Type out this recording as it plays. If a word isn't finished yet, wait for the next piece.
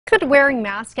Could wearing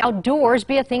masks outdoors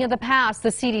be a thing of the past? The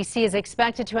CDC is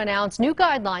expected to announce new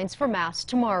guidelines for masks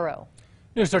tomorrow.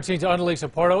 News 13's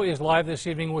Annalisa Pardo is live this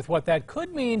evening with what that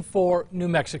could mean for New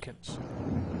Mexicans.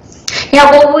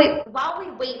 Yeah, well, while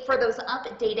we wait for those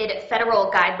updated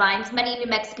federal guidelines, many New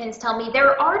Mexicans tell me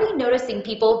they're already noticing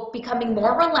people becoming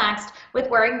more relaxed with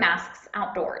wearing masks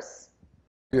outdoors.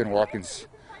 We've been walking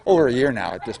over a year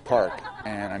now at this park,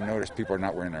 and I've noticed people are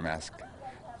not wearing their mask.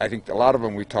 I think a lot of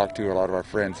them we talk to, a lot of our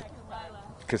friends,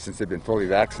 because since they've been fully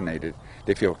vaccinated,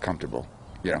 they feel comfortable,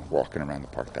 walking around the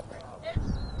park that way.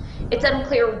 It's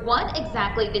unclear what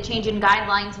exactly the change in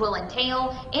guidelines will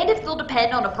entail and if they'll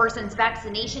depend on a person's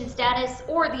vaccination status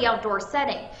or the outdoor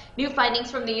setting. New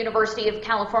findings from the University of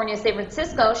California, San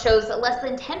Francisco shows less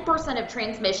than 10% of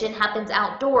transmission happens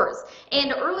outdoors,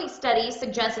 and early studies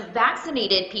suggest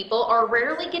vaccinated people are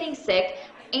rarely getting sick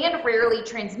and rarely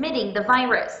transmitting the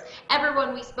virus.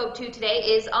 Everyone we spoke to today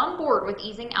is on board with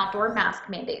easing outdoor mask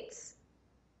mandates.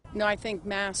 No, I think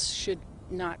masks should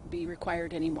not be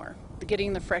required anymore.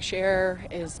 Getting the fresh air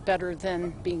is better than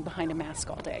being behind a mask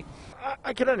all day.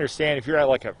 I can understand if you're at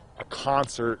like a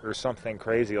concert or something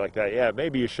crazy like that. Yeah,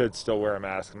 maybe you should still wear a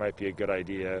mask. It might be a good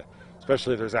idea,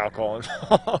 especially if there's alcohol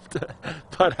involved.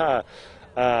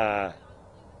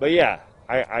 But yeah,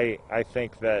 I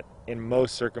think that in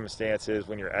most circumstances,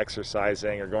 when you're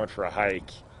exercising or going for a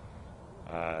hike,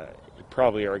 you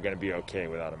probably are going to be okay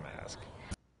without a mask.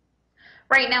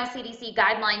 Right now, CDC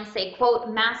guidelines say, quote,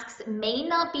 masks may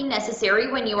not be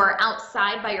necessary when you are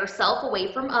outside by yourself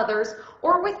away from others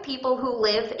or with people who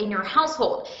live in your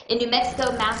household. In New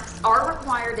Mexico, masks are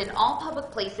required in all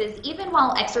public places, even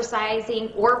while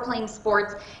exercising or playing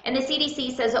sports. And the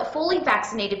CDC says fully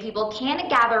vaccinated people can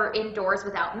gather indoors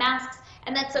without masks.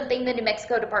 And that's something the New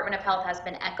Mexico Department of Health has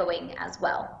been echoing as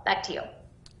well. Back to you.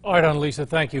 All right, Annalisa,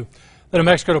 thank you. The New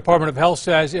Mexico Department of Health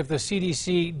says if the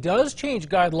CDC does change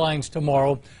guidelines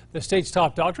tomorrow, the state's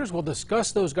top doctors will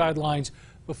discuss those guidelines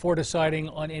before deciding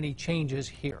on any changes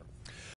here.